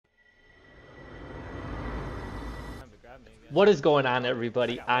What is going on,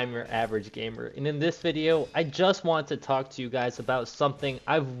 everybody? I'm your average gamer, and in this video, I just want to talk to you guys about something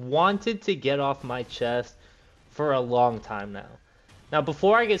I've wanted to get off my chest for a long time now. Now,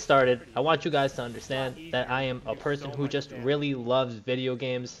 before I get started, I want you guys to understand that I am a person who just really loves video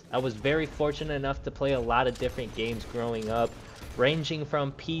games. I was very fortunate enough to play a lot of different games growing up, ranging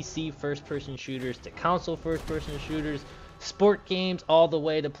from PC first-person shooters to console first-person shooters, sport games, all the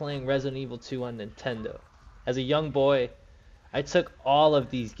way to playing Resident Evil 2 on Nintendo. As a young boy, I took all of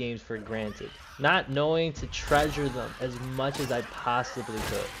these games for granted, not knowing to treasure them as much as I possibly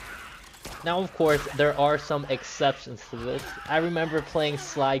could. Now, of course, there are some exceptions to this. I remember playing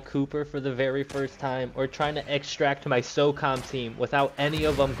Sly Cooper for the very first time, or trying to extract my SOCOM team without any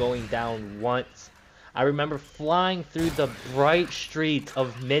of them going down once. I remember flying through the bright streets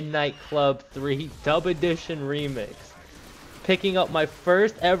of Midnight Club 3 Dub Edition Remix, picking up my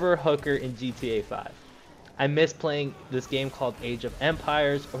first ever hooker in GTA 5. I miss playing this game called Age of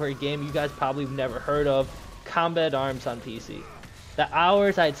Empires, or a game you guys probably have never heard of, Combat Arms on PC. The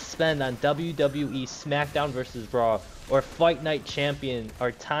hours I'd spend on WWE SmackDown vs. Raw or Fight Night Champion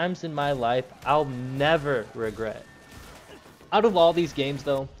are times in my life I'll never regret. Out of all these games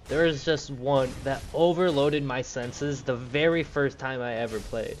though, there is just one that overloaded my senses the very first time I ever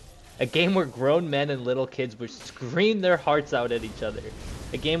played. A game where grown men and little kids would scream their hearts out at each other.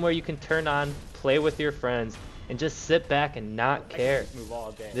 A game where you can turn on, play with your friends, and just sit back and not care.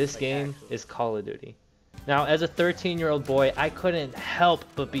 This game is Call of Duty. Now, as a 13-year-old boy, I couldn't help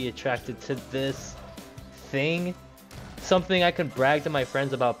but be attracted to this thing. Something I could brag to my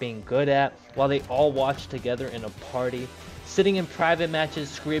friends about being good at while they all watched together in a party. Sitting in private matches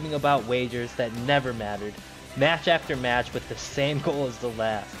screaming about wagers that never mattered. Match after match with the same goal as the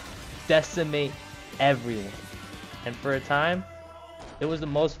last. Decimate everyone. And for a time, it was the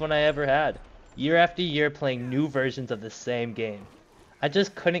most fun I ever had. Year after year playing new versions of the same game. I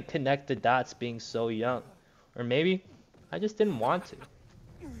just couldn't connect the dots being so young. Or maybe I just didn't want to.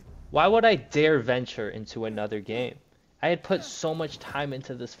 Why would I dare venture into another game? I had put so much time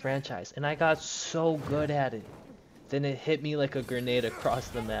into this franchise and I got so good at it. Then it hit me like a grenade across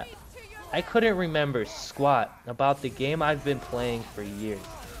the map. I couldn't remember squat about the game I've been playing for years.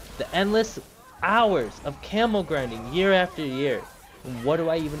 The endless hours of camo grinding year after year. And what do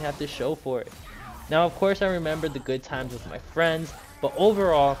I even have to show for it? Now, of course, I remember the good times with my friends, but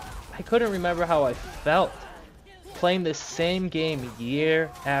overall, I couldn't remember how I felt playing the same game year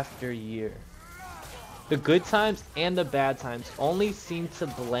after year. The good times and the bad times only seemed to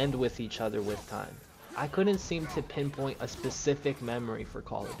blend with each other with time. I couldn't seem to pinpoint a specific memory for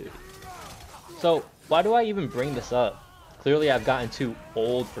Call of Duty. So, why do I even bring this up? Clearly, I've gotten too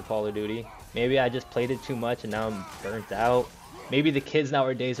old for Call of Duty. Maybe I just played it too much and now I'm burnt out. Maybe the kids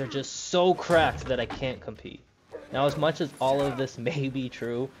nowadays are just so cracked that I can't compete. Now, as much as all of this may be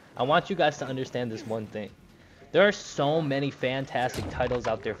true, I want you guys to understand this one thing. There are so many fantastic titles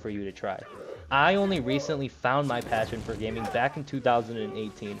out there for you to try. I only recently found my passion for gaming back in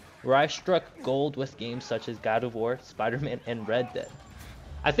 2018, where I struck gold with games such as God of War, Spider-Man, and Red Dead.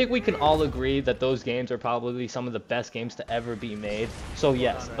 I think we can all agree that those games are probably some of the best games to ever be made. So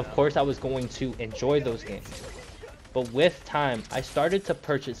yes, of course I was going to enjoy those games. But with time, I started to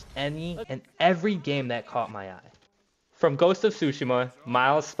purchase any and every game that caught my eye. From Ghost of Tsushima,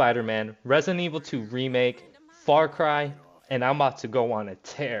 Miles Spider-Man, Resident Evil 2 Remake, Far Cry, and I'm about to go on a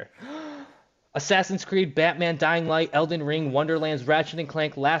tear. Assassin's Creed, Batman, Dying Light, Elden Ring, Wonderlands, Ratchet &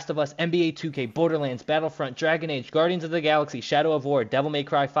 Clank, Last of Us, NBA 2K, Borderlands, Battlefront, Dragon Age, Guardians of the Galaxy, Shadow of War, Devil May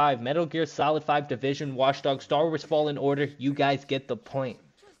Cry 5, Metal Gear Solid 5, Division, Watch Dogs, Star Wars Fallen Order. You guys get the point.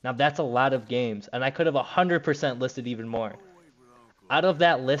 Now that's a lot of games, and I could have 100% listed even more. Out of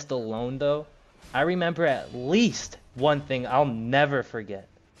that list alone though, I remember at least one thing I'll never forget.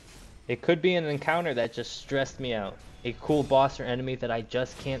 It could be an encounter that just stressed me out, a cool boss or enemy that I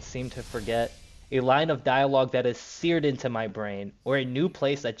just can't seem to forget, a line of dialogue that is seared into my brain, or a new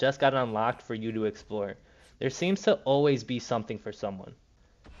place that just got unlocked for you to explore. There seems to always be something for someone.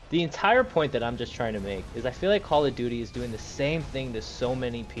 The entire point that I'm just trying to make is I feel like Call of Duty is doing the same thing to so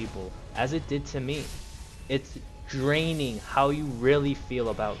many people as it did to me. It's draining how you really feel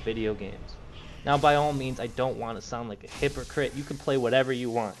about video games. Now, by all means, I don't want to sound like a hypocrite. You can play whatever you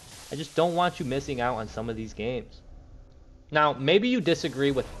want. I just don't want you missing out on some of these games. Now, maybe you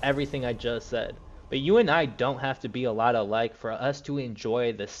disagree with everything I just said, but you and I don't have to be a lot alike for us to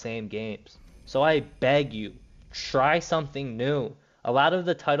enjoy the same games. So I beg you, try something new. A lot of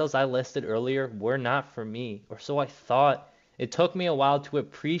the titles I listed earlier were not for me, or so I thought. It took me a while to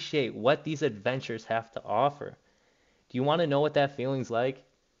appreciate what these adventures have to offer. Do you want to know what that feeling's like?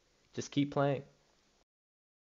 Just keep playing.